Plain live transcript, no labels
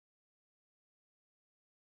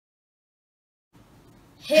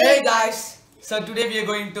Hey guys! So today we are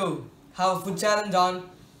going to have a food challenge on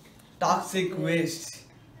toxic waste.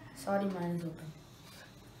 Sorry, mine is open.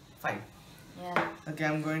 Fine. Yeah. Okay,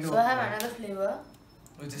 I'm going to So I have open another flavor.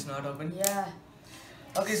 which is not open. Yeah.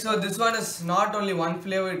 Okay, so this one is not only one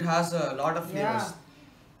flavor, it has a lot of flavors.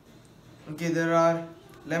 Okay, there are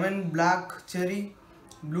lemon, black, cherry,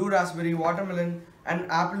 blue raspberry, watermelon and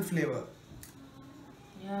apple flavor.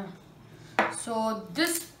 Yeah. So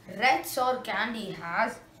this red sour candy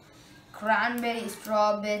has cranberry,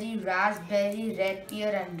 strawberry, raspberry, red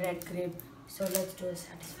pear and red grape. So let's do a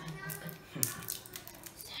satisfying open.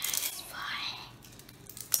 Satisfying.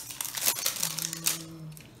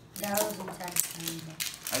 That wasn't satisfying.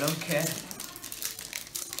 I don't care.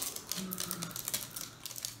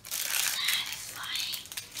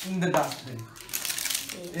 In the dustbin.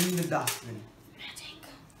 Okay. In the dustbin. Magic.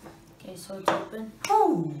 Okay, so it's open.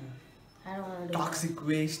 Oh! I don't want to do Toxic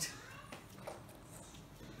waste.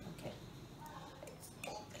 Okay.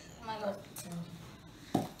 Oh my god.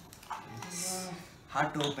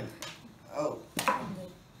 Hard to open. Oh.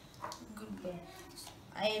 Good boy.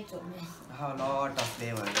 I ate it. I have a lot of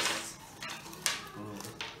flavors.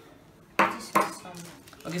 This is some.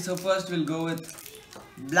 Okay, so first we'll go with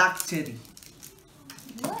black cherry.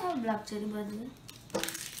 Do I have black cherry by the way?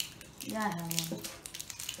 Yeah, I have one.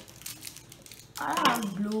 I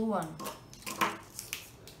have blue one.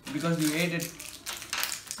 Because you ate it.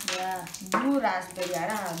 Yeah, blue raspberry. I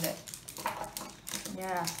don't have that.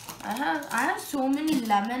 Yeah, I have so many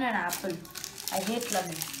lemon and apple. I hate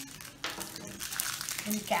lemon.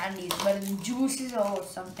 In candies, but in juices or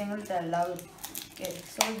something else, I love it. Okay,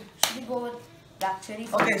 so should we go with black cherry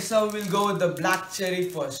first? Okay, so we'll go with the black cherry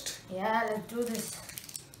first. Yeah, let's do this.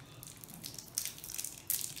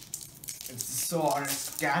 It's the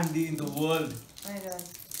sourest candy in the world. Oh my god.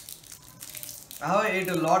 I have ate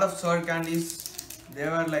a lot of sour candies. They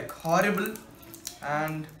were like horrible,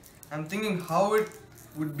 and I'm thinking how it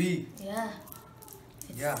would be. Yeah.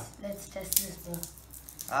 Yeah. Let's test this, bro.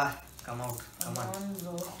 Ah, come out. Come on. on,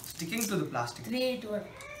 bro. Sticking to the plastic. 3, 2, 1.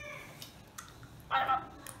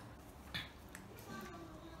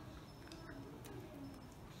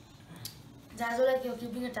 It's as though like you're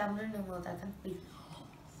keeping a tamarind in your mouth. I can't feel.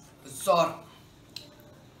 It's sour.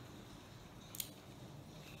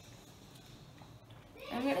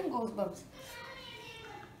 I'm getting goosebumps.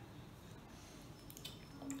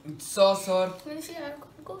 It's so sour. Can you see I've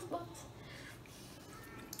got goosebumps?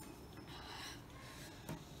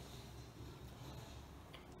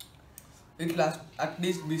 It will at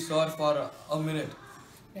least be sour for a minute.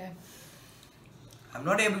 Yeah. I'm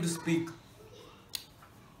not able to speak.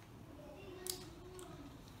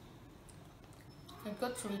 It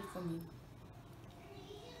got sweet for me.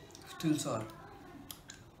 Still sour.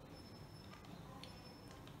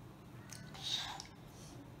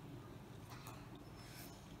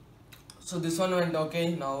 So this one went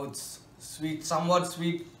okay. Now it's sweet, somewhat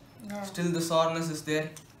sweet. Yeah. Still the sourness is there.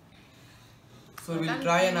 So I we'll can't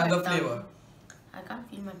try feel my another tongue. flavor. I can't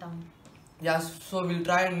feel my tongue. Yes, so we'll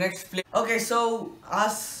try next flavor. Okay, so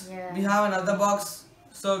as Yeah. we have another box,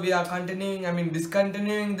 so we are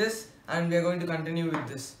discontinuing this, and we are going to continue with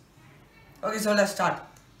this. Okay, so let's start.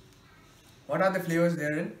 What are the flavors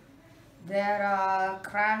there in? There are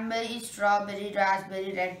cranberry, strawberry,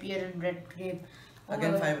 raspberry, red pear, and red grape. Oh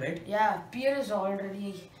Again my God. 5, right? Yeah, pear is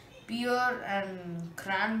already pear and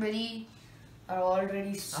cranberry are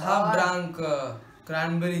already I sour. have drank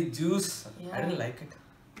cranberry juice. Yeah. I didn't like it.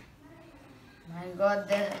 My God,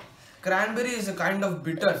 they're Cranberry is a kind of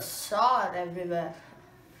bitter. sour everywhere.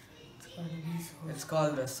 It's gonna be sour. It's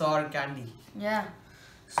called the sour candy. Yeah.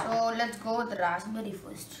 So let's go with raspberry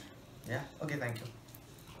first. Yeah. Okay, thank you.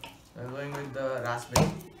 We're going with the raspberry.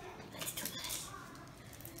 Let's do this.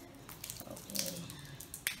 Okay.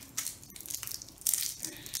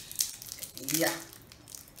 Yeah.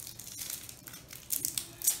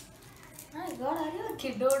 My God, are you a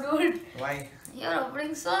kiddo, dude? Why? You're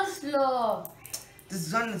opening so slow.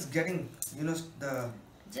 This one is getting, the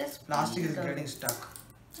Just plastic peel is it off. getting stuck.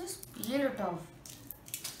 Just peel it off.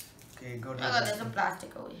 Okay, go to Oh the my God, there's a dustbin.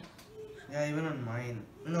 plastic over here. Yeah, even on mine.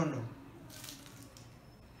 No.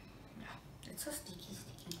 It's so sticky.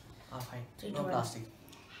 Ah, fine. 3, No 2, 1. plastic.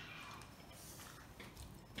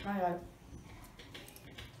 My God.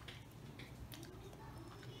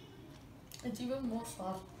 It's even more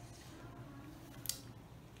soft.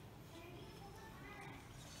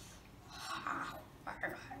 Oh my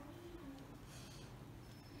God.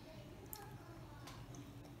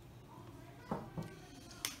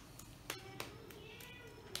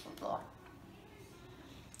 Oh God.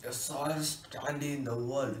 The sourest candy in the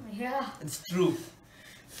world. Yeah. It's true.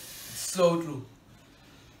 It's so true.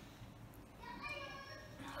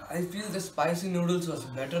 I feel the spicy noodles was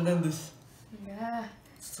better than this. Yeah.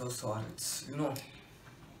 So sour. It's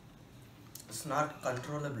it's not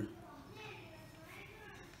controllable.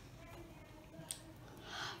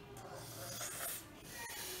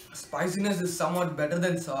 Spiciness is somewhat better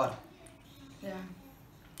than sour. Yeah.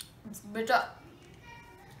 It's bitter.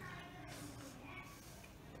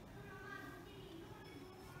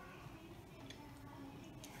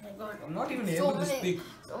 Oh my God. I'm not even able to speak.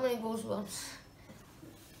 So many goosebumps.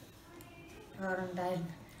 God, I'm tired.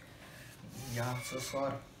 Yeah, so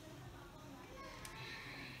sour.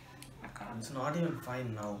 I can't. It's not even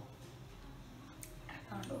fine now. I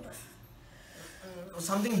can't do this.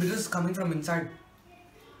 Something bitter is coming from inside.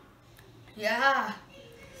 Yeah.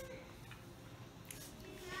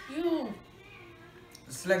 You.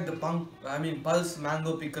 It's like the pulse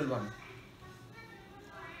mango pickle one.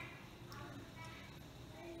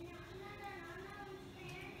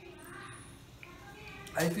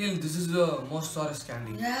 I feel this is the most sourest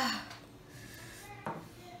candy. Yeah.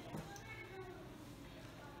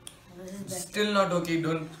 This is better. Still not okay.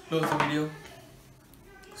 Don't close the video.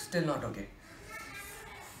 Still not okay.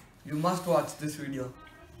 You must watch this video.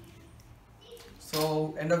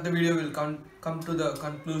 So end of the video will come to the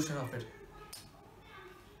conclusion of it.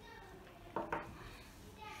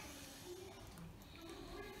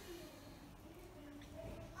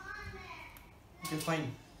 Okay,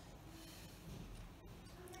 fine.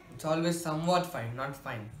 It's always somewhat fine, not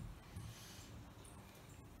fine.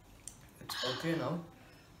 It's okay now.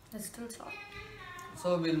 It's still sour.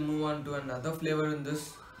 So we'll move on to another flavor in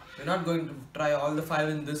this. We're not going to try all the 5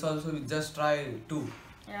 in this also, we just try 2.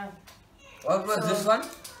 Yeah. What was this one?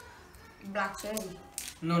 Black cherry.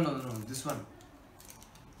 No, this one.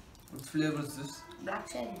 Which flavor is this? Black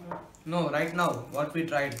cherry, bro. No, right now, what we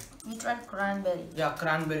tried. We tried cranberry. Yeah,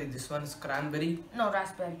 cranberry. This one is cranberry. No,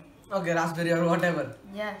 raspberry. Okay, raspberry or whatever.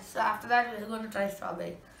 Yeah, so after that we're going to try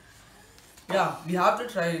strawberry. Yeah, we have to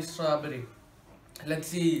try strawberry. Let's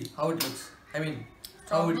see how it looks. I mean,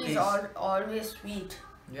 how it Strawberry is tastes. always sweet.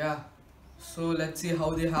 Yeah. So let's see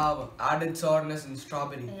how they have added sourness in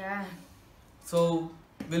strawberry. Yeah. So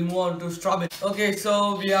we'll move on to strawberry. Okay,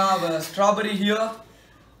 so we have strawberry here.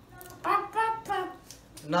 Pop, pop, pop.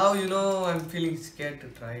 Now I'm feeling scared to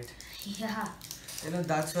try it. Yeah.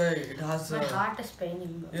 That's why it has My heart is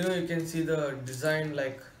paining, bro. you can see the design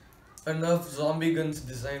like a Nerf zombie guns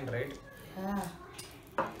design, right? Yeah.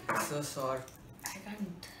 It's so sour. I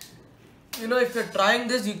can't. If you're trying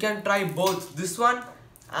this, you can try both this one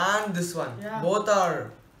and this one. Yeah. Both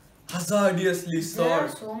are hazardously There sour. are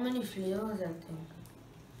so many flavors,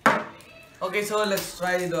 I think. Okay, so let's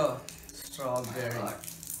try the strawberry. God.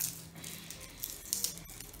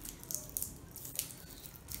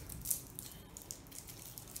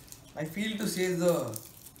 I feel to say the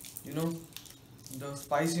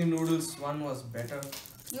spicy noodles one was better.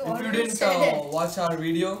 You If you already didn't said it. watch our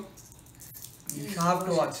video, you have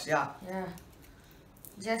to watch. Yeah. Yeah.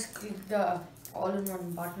 Just click the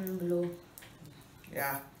all-in-one button below.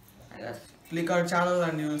 Yeah. I guess. Click our channel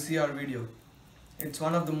and you will see our video. It's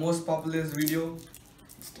one of the most popular video.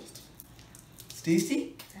 It's tasty. It's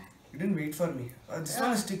tasty? Yeah. You didn't wait for me. This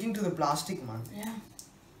one is sticking to the plastic, man. Yeah.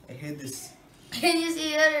 I hate this. Can you see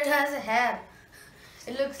here? It has a hair.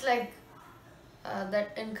 It looks like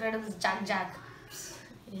that incredible Jack.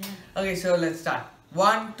 Yeah. Okay, so let's start.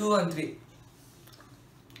 1, 2, and 3.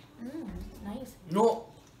 Nice. No.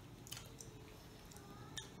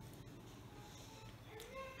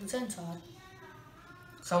 It's in sour.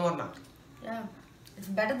 Some or not. Yeah. It's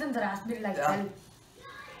better than the raspberry like Yeah. hell.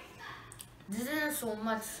 This isn't so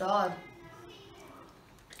much sour.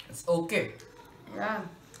 It's okay. Yeah.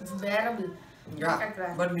 It's bearable. Not Yeah. like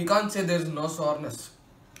raspberry. But we can't say there's no sourness.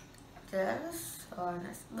 There is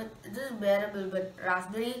sourness. But it is bearable. But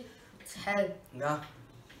raspberry, it's hell. Yeah.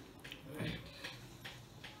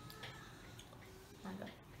 My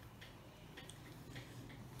God.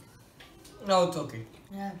 Now it's okay.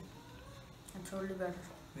 Yeah. It's totally better.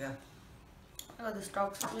 Yeah. I got the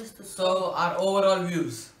stock list to So our overall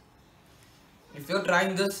views. If you're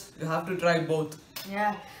trying this, you have to try both.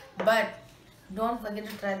 Yeah. But don't forget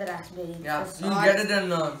to try the raspberry. Yeah. It's You'll sour. get it in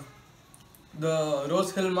the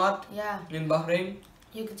Rose Hill Mart Yeah. in Bahrain.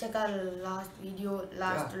 You can check our last video,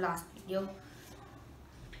 last video.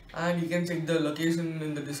 And you can check the location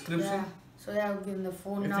in the description. Yeah. So yeah, I'll give the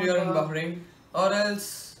phone If number. you're in Bahrain. Or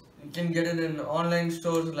else you can get it in online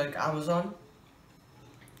stores like Amazon.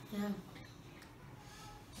 Yeah.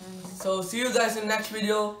 So see you guys in next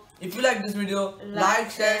video. If you like this video, like,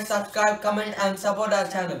 share, subscribe, comment and support our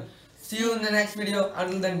channel. See you in the next video.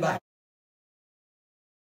 Until then, bye.